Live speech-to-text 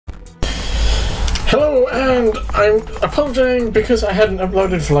Hello, and I'm apologizing because I hadn't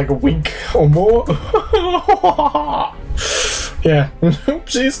uploaded for like a week or more. Yeah,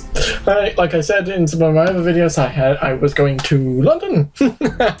 oopsies. Like I said in some of my other videos, I was going to London.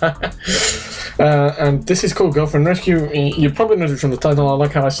 And this is called Girlfriend Rescue. You probably noticed from the title. I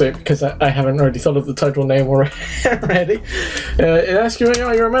like how I say it because I haven't already thought of the title name already. It asks you,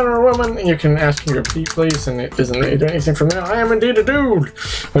 are you a man or a woman? And you can ask your repeat, please, and it doesn't really do anything from there. I am indeed a dude.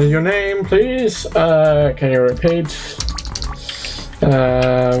 Your name, please. Can you repeat?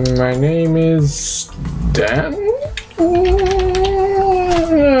 My name is Dan.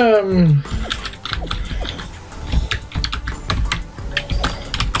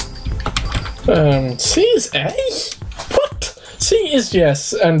 C is A? What? C is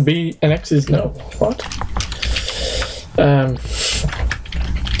yes, and B and X is no. What? Damn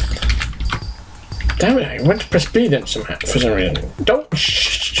it, I went to press B then somehow for some reason. Don't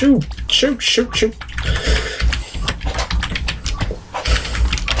shoot.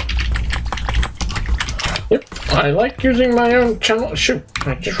 Yep, I like using my own channel. Shoot,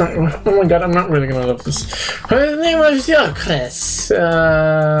 I just ran. Oh my god, I'm not really gonna love this. My name is Chris.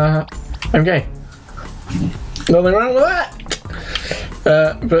 I'm gay. Nothing wrong with that.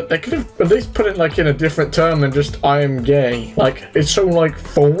 But they could have at least put it like in a different term than just I am gay. Like it's so like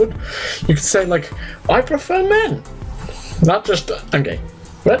forward. You could say like I prefer men, not just I'm gay.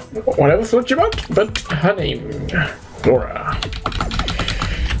 But whatever floats your boat. But her name, Laura.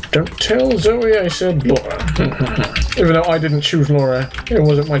 Don't tell Zoe I said Laura. Even though I didn't choose Laura, it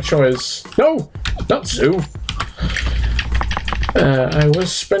wasn't my choice. No, not Sue. I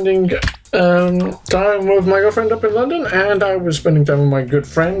was spending time with my girlfriend up in London, and I was spending time with my good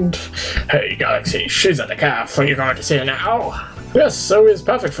friend. Hey, Galaxy, she's at the calf. Are you going to see her now? Yes, Zoe is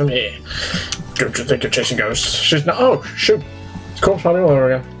perfect for me. Don't you think you're chasing ghosts? She's not. Oh, shoot. Corpse party all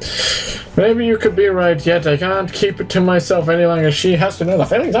over again. Maybe you could be right, yet I can't keep it to myself any longer. She has to know the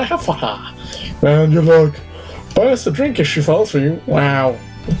feelings I have for her. And you're like, buy us a drink if she falls for you. Wow.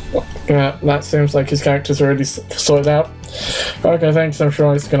 Yeah, that seems like his character's already sorted out. Okay, thanks. I'm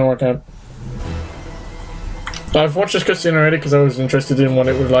sure it's gonna work out. I've watched this cutscene already because I was interested in what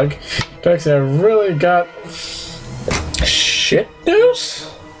it was like. Actually, I really got shit news.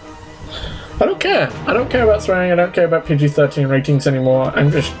 I don't care. I don't care about swearing. I don't care about PG-13 ratings anymore.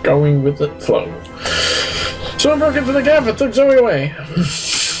 I'm just going with the flow. Someone broke into the caf and took Zoe away.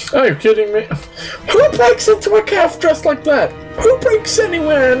 Are you kidding me? Who breaks into a caf dressed like that? Who breaks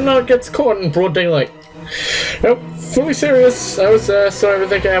anywhere and not gets caught in broad daylight? Nope, fully serious. I was there, so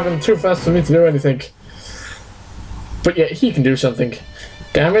everything happened too fast for me to do anything. But yet he can do something.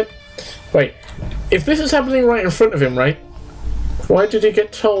 Damn it. Wait, if this is happening right in front of him, right? Why did he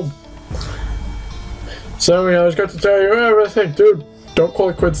get told? Sorry, I was going to tell you everything, dude. Don't call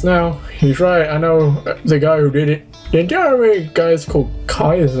it quits now. He's right, I know the guy who did it. The entire guy's called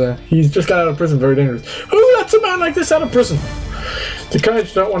Kaiser. He's just got out of prison, very dangerous. Who lets a man like this out of prison? The kind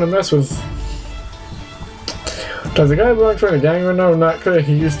you don't want to mess with. Does the guy belong to any gang or no? Not clear.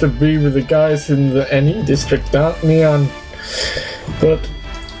 He used to be with the guys in the NE district, not Neon. But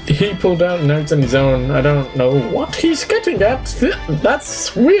he pulled out notes on his own. I don't know what he's getting at.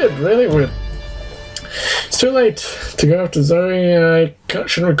 That's weird, really weird. It's too late to go after Zoe. I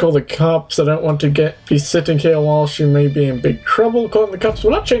shouldn't recall the cops. I don't want to be sitting here while she may be in big trouble. Calling the cops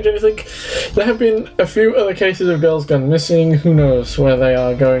will not change anything. There have been a few other cases of girls gone missing. Who knows where they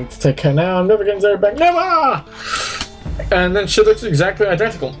are going to take her now? I'm never getting Zoe back. Never! And then she looks exactly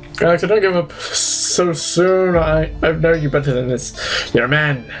identical. Alex, don't give up so soon. I know you better than this. You're a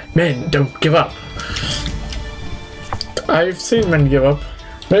man. Men don't give up. I've seen men give up.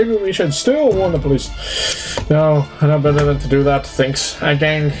 Maybe we should still warn the police. No, I'm not better than to do that, thanks. Our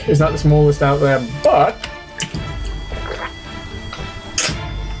gang is not the smallest out there, but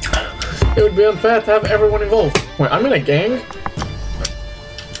it would be unfair to have everyone involved. Wait, I'm in a gang?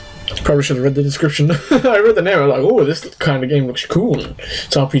 Probably should have read the description. I read the name, I was like, oh, this kind of game looks cool.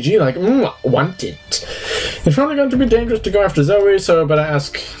 It's RPG, like, want it. It's probably going to be dangerous to go after Zoe, so I better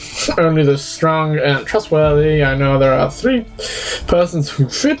ask only the strong and trustworthy. I know there are 3 persons who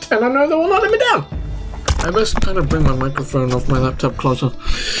fit, and I know they will not let me down. I must kind of bring my microphone off my laptop closer.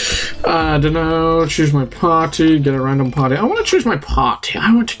 I don't know, choose my party, get a random party. I want to choose my party.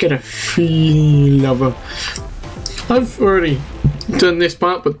 I want to get a feel of a... I've already done this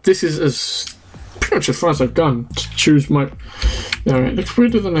part, but this is pretty much as far as I've gone to choose my... Alright, looks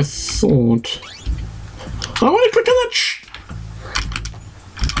weirder than I thought. I want to click on that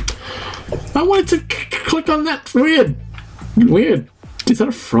I wanted to click on that. Weird. Is that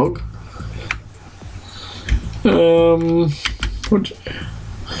a frog? What?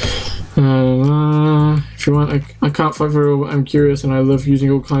 you want, I can't fight very well, but I'm curious and I love using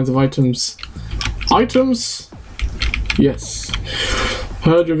all kinds of items. Items? Yes.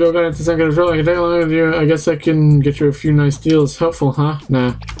 Heard you'll go down into some kind of like a day long with you. I guess I can get you a few nice deals. Helpful, huh?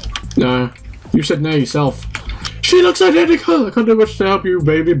 Nah. Nah. You said no yourself. She looks identical! I can't do much to help you,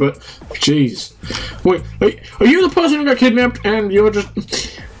 baby, but jeez. Wait, are you the person who got kidnapped and you're just...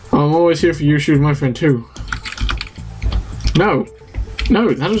 I'm always here for you, she was my friend too. No.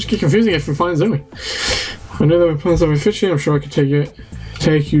 No, that'll just get confusing if we find Zoe. I know there were plans of fishy, I'm sure I could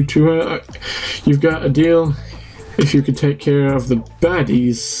take you to her. You've got a deal if you could take care of the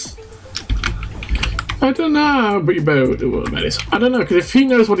baddies. I don't know, but you better do all the baddies. I don't know, because if he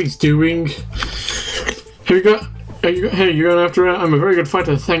knows what he's doing... Hey, you're going after her? I'm a very good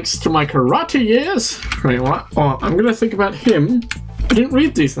fighter thanks to my karate years. Right, what? Oh, I'm going to think about him. I didn't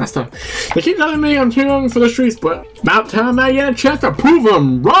read these last time. They keep telling me I'm too young for the streets, but about time I get a chance to prove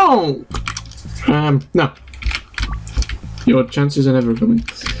them wrong! No. Your chances are never coming.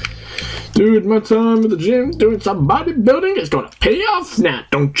 Dude, my time at the gym doing some bodybuilding is gonna pay off now,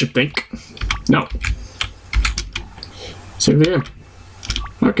 don't you think? No. Save the game.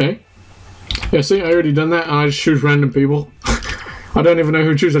 Okay. Yeah, see, I already done that, and I just choose random people. I don't even know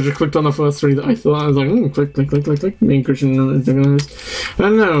who to choose, I just clicked on the first three that I thought. I was like, click. Me and Christian, I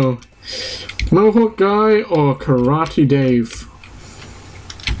don't know. Mohawk guy or Karate Dave?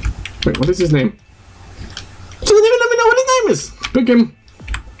 Wait, what is his name? She doesn't even let me know what his name is! Pick him.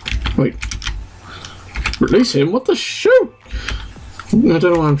 Wait. Release him? What the shoot? I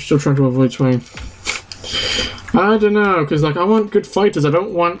don't know why I'm still trying to avoid swaying. I don't know, because like I want good fighters. I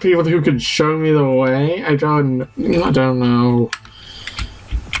don't want people who can show me the way. I don't know.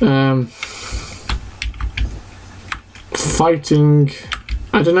 Fighting.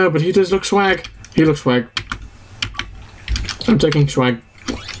 I don't know, but he does look swag. He looks swag. I'm taking swag.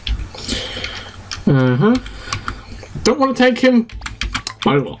 Don't want to take him.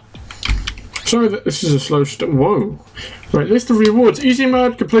 Might as well. Sorry that this is a slow start. Whoa. Right, list of rewards. Easy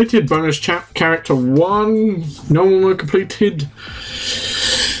mode completed. Bonus character 1. Normal mode completed.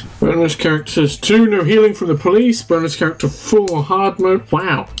 Bonus characters 2. No healing from the police. Bonus character 4. Hard mode.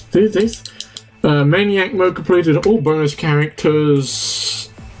 Wow. This. Maniac mode completed. All bonus characters.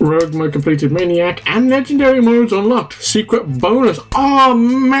 Rogue mode completed. Maniac. And legendary modes unlocked. Secret bonus. Oh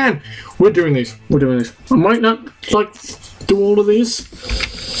man. We're doing these. I might not like do all of these.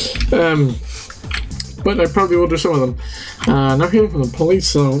 But I probably will do some of them. No healing from the police,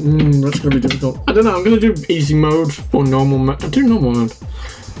 so that's going to be difficult. I don't know, I'm going to do easy mode or normal mode. I'll do normal mode.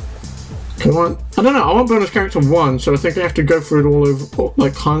 I don't know, I want bonus character 1, so I think I have to go through it all over,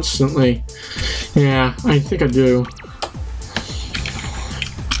 like, constantly. Yeah, I think I do.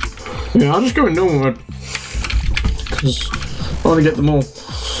 Yeah, I'll just go in normal mode. Because I want to get them all.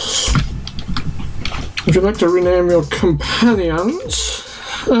 Would you like to rename your companions?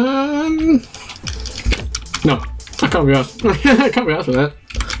 No, I can't be asked. I can't be asked for that.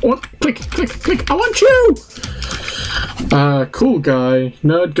 What? Click. I want you! Cool guy.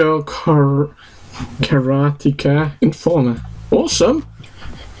 Nerd girl. Karateka. Informer. Awesome.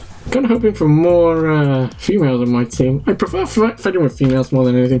 Kind of hoping for more females on my team. I prefer fighting with females more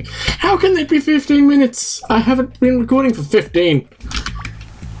than anything. How can it be 15 minutes? I haven't been recording for 15.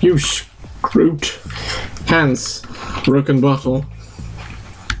 You scroot. Hands. Broken bottle.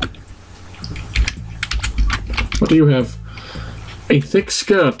 What do you have? A thick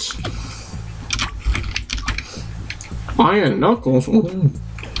skirt. Iron knuckles.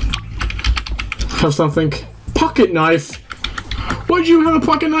 Have something. Pocket knife. Why do you have a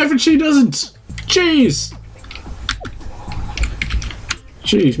pocket knife and she doesn't? Jeez.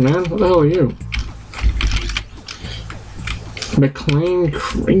 Jeez, man. What the hell are you? McLean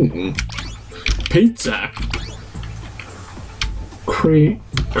cream. Pizza.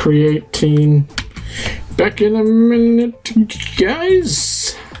 Creatine. Back in a minute,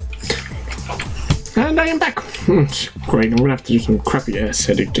 guys. And I am back. Great, I'm gonna have to do some crappy ass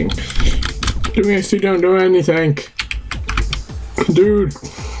editing. Doing actually don't do anything. Dude,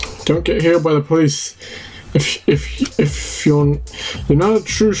 don't get healed by the police. If you're not a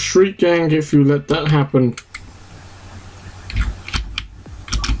true street gang if you let that happen.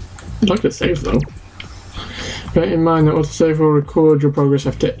 I'd like to save though. Bear in mind that autosave will record your progress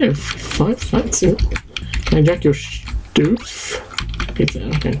after every 5 fights. Can I jack your stoof? Pizza,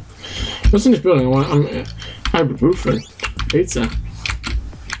 okay. What's in this building? I'm ibuprofen. Pizza.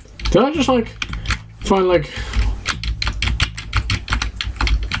 Did I just like find like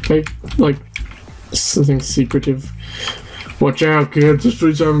something secretive? Watch out, kids. The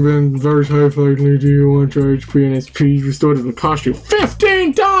streets haven't been very safe lately. Do you want your HP and SP restored? It will cost you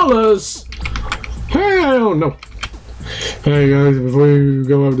 $15. Hell no! Hey guys, before you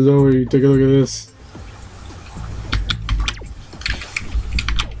go after Zoe, take a look at this.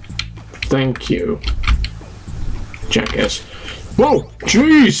 Thank you. Jackass. Whoa!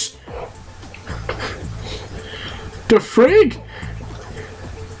 Jeez! The frig?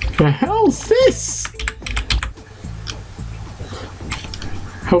 The hell's this?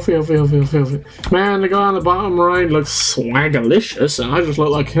 Healthy. Man, the guy on the bottom right looks swagalicious, and I just look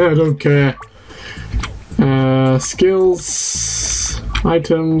like, hey, I don't care. Skills,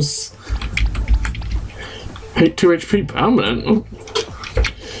 items, 2 HP permanent. Oh.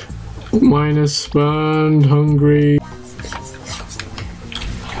 Minus, burned, hungry.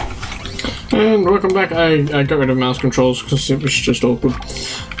 And welcome back. I got rid of mouse controls because it was just awkward.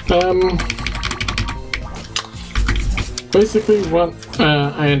 Basically what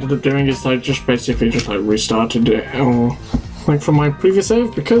I ended up doing is I just basically just like restarted it, or like from my previous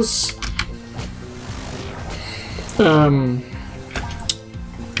save, because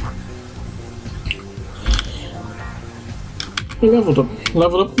he leveled up, and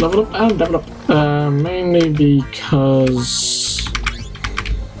leveled up, mainly because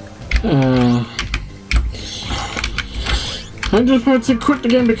I just had to quit the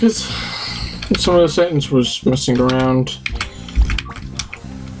game because some of the settings was messing around.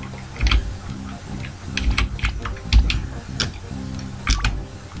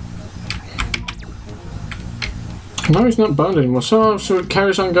 No, he's not burned anymore, so it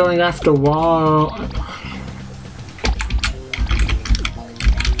carries on going after a while.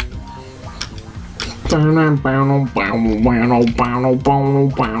 I'm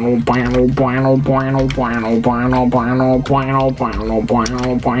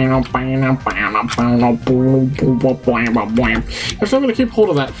still gonna keep hold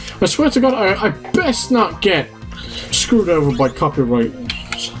of that. I swear to God, I best not get screwed over by copyright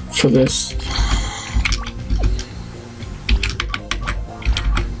for this.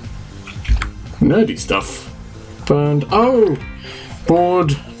 Nerdy stuff. Burned. Oh!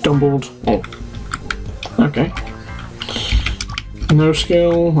 Bored. Dumbled. Oh. Okay. No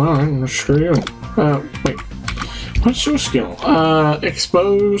skill. Alright, screw you. Wait. What's your skill?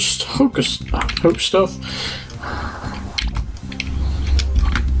 Exposed. Hope stuff.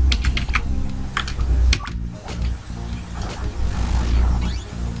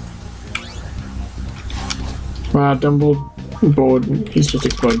 Dumbled. Bored. He's just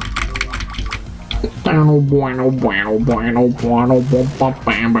exploded.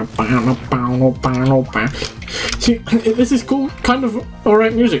 See, this is cool, kind of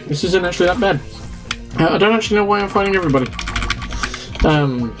alright music. This isn't actually that bad. I don't actually know why I'm fighting everybody.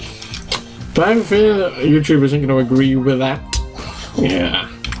 But I have a feeling that YouTube isn't going to agree with that. Yeah,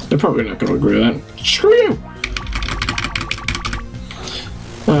 they're probably not going to agree with that. Screw you!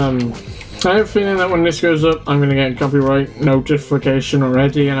 I have a feeling that when this goes up, I'm going to get a copyright notification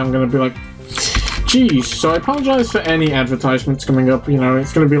already, and I'm going to be like, geez, so I apologize for any advertisements coming up. You know,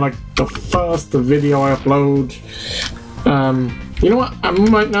 it's going to be like the first video I upload. You know what? I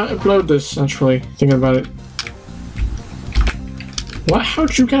might not upload this, actually, thinking about it. What?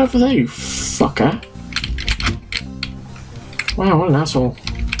 How'd you get over there, you fucker? Wow, what an asshole.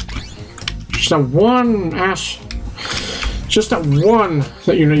 Just that one ass. Just that one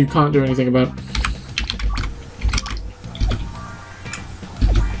that you know you can't do anything about.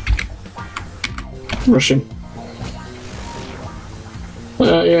 Rushing.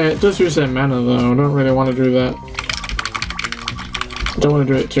 Yeah, it does use that mana though. I don't really want to do that. I don't want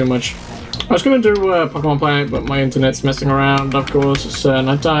to do it too much. I was going to do Pokemon Planet, but my internet's messing around, of course. It's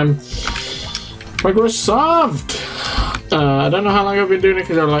nighttime. Microsoft! I don't know how long I've been doing it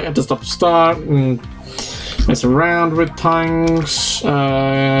because I had to stop start and mess around with tongues,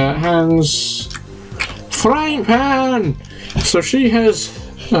 hands. Frying pan! So she has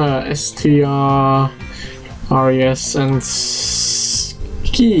STR, RES, and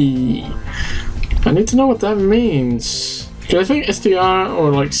Ski. I need to know what that means. Because I think STR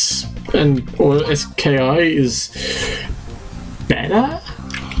or like or SKI is better.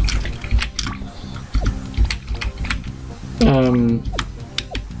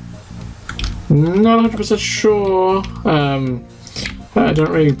 Not 100% sure. I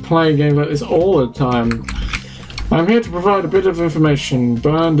don't really play games like this all the time. I'm here to provide a bit of information.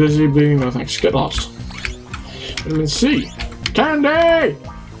 Burn, dizzy, bleeding, no thanks. Get lost. Vitamin C. Candy!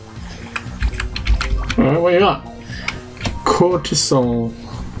 Alright, what you got? Cortisol.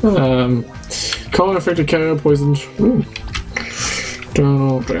 Cold affected KO poisoned. Ooh.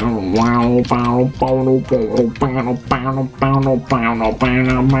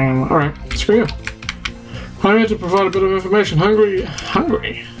 Alright, screw you. I'm here to provide a bit of information. Hungry.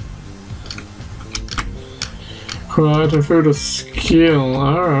 Item food or skill.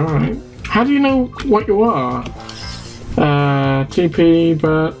 Alright. How do you know what you are? TP,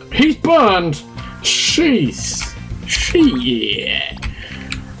 but he's burned! Jeez. Shit.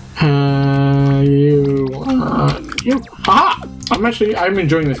 You. Aha! I'm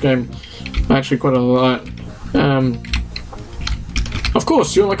enjoying this game. Actually, quite a lot. Of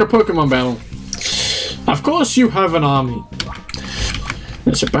course, you're like a Pokemon battle. Of course, you have an army.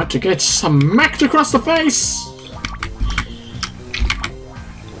 It's about to get smacked across the face!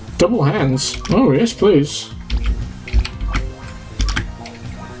 Double hands. Oh, yes, please.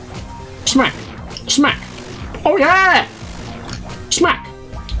 Smack! Smack! Oh, yeah! Smack!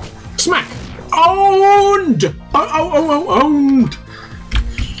 Smack! Owned! Owned!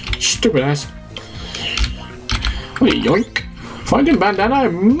 Stupid ass. Yoink! Finding bandana,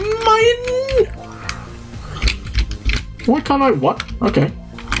 mine! Why can't I? What? Okay.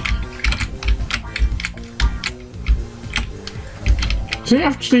 Is he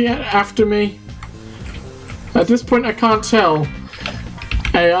actually after me? At this point, I can't tell.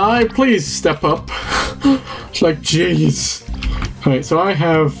 AI, please step up. It's like, jeez. Alright, so I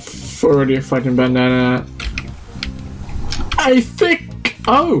have already a fighting bandana. I think.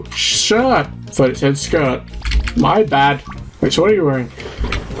 Oh, shirt. Thought it said skirt. My bad. Wait, so what are you wearing?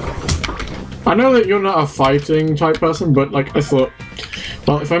 I know that you're not a fighting type person, but like I thought,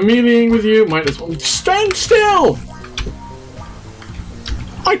 well, if I'm meleeing with you, might as well stand still.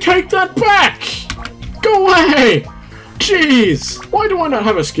 I take that back. Go away. Jeez, why do I not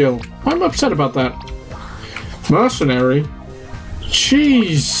have a skill? I'm upset about that. Mercenary.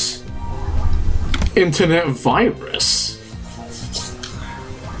 Jeez. Internet virus.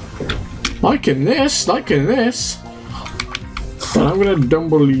 Liking this, liking this. But I'm gonna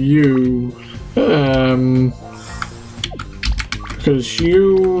dumble you. Because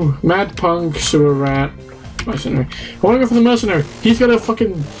you, Mad Punk, Sewer Rat, Mercenary. I wanna go for the Mercenary. He's got a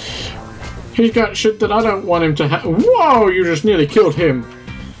fucking. He's got shit that I don't want him to have. Whoa, you just nearly killed him.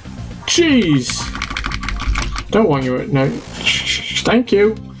 Jeez. Don't want you. No. Thank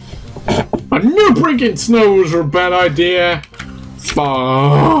you. I knew bringing snow was a bad idea.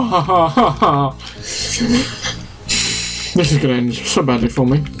 This is gonna end so badly for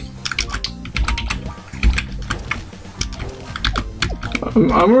me.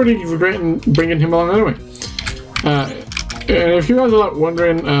 I'm already regretting bringing him along anyway. And if you guys are like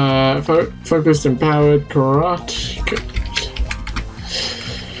wondering, focused, empowered, karate.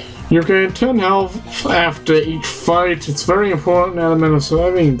 You gain 10 health after each fight. It's a very important element of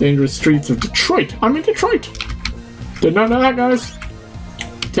surviving in dangerous streets of Detroit. I'm in Detroit. Did not know that, guys.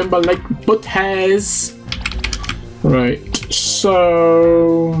 Timberlake Butthairs. Right,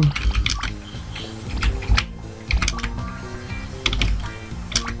 so.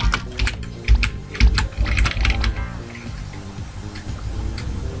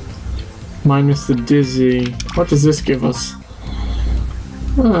 Minus the dizzy. What does this give us?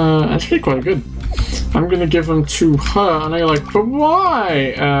 Actually quite good. I'm gonna give them to her, and you're like, but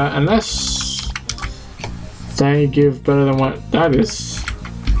why? Unless they give better than what that is.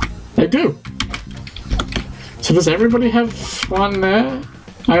 They do. So does everybody have one there?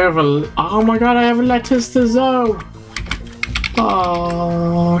 I have a. Oh my god, I have a Lettuce to Zoe.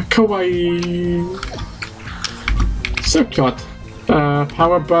 Oh, kawaii. So cute.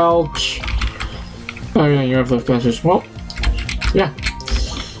 Power belt. Oh yeah, you have those glasses. Well, yeah.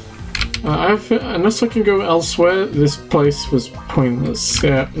 Unless I can go elsewhere, this place was pointless.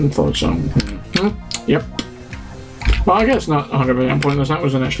 Yeah, unfortunately. Yep. Well, I guess not 100% pointless. That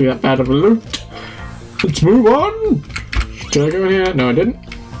wasn't actually that bad of a loot. Let's move on. Did I go in here? No, I didn't.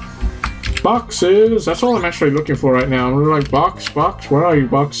 Boxes. That's all I'm actually looking for right now. I'm like, box. Where are you,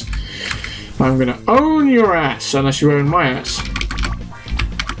 box? I'm gonna own your ass, unless you own my ass.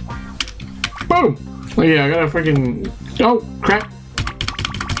 Boom. Oh yeah, I gotta freaking. Oh crap.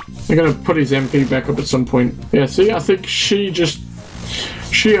 I gotta put his MP back up at some point. Yeah, see, I think she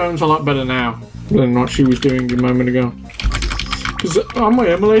owns a lot better now than what she was doing a moment ago. Because on my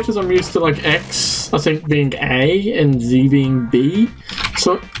emulators, I'm used to like X, I think, being A and Z being B,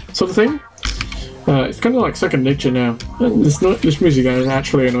 sort of thing. It's kind of like second nature now. This music is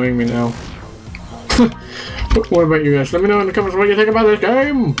actually annoying me now. What about you guys? Let me know in the comments what you think about this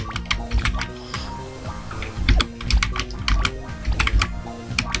game.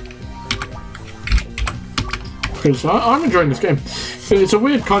 Because I'm enjoying this game. It's a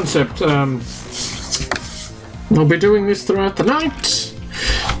weird concept. I'll be doing this throughout the night.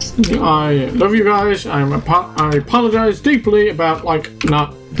 I love you guys. I apologize deeply about like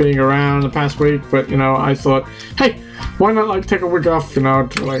not being around the past week, but you know, I thought, hey, why not like take a week off, you know,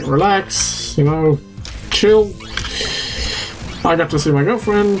 to like relax, you know, chill. I got to see my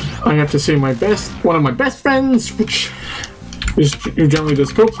girlfriend. I got to see one of my best friends, which is who generally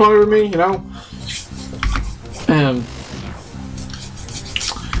does co-play with me, you know.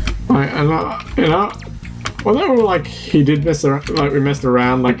 Whenever like he did mess around, like we messed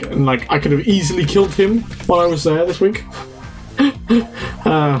around, and I could have easily killed him while I was there this week.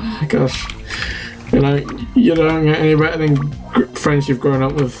 Gosh, you don't get any better than friends you've grown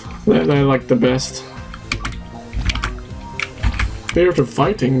up with. They're like the best. Spirit of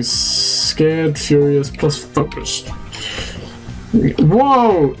fighting, scared, furious, plus focused.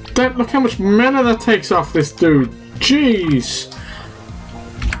 Whoa! Look how much mana that takes off this dude. Jeez.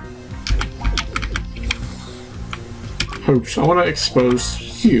 Oops, I want to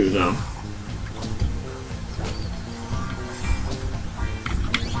expose you though.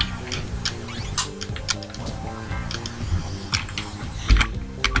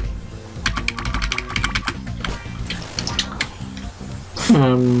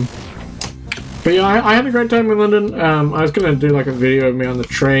 But yeah, I had a great time in London. I was gonna do like a video of me on the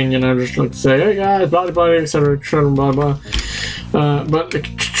train, you know, just like say, hey guys, blah blah, etc., blah blah. But the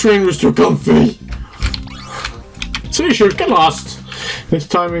train was too comfy. So you should get lost. This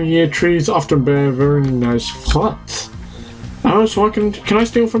time of year, trees often bear very nice fruit. Oh, so can I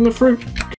steal from the fruit?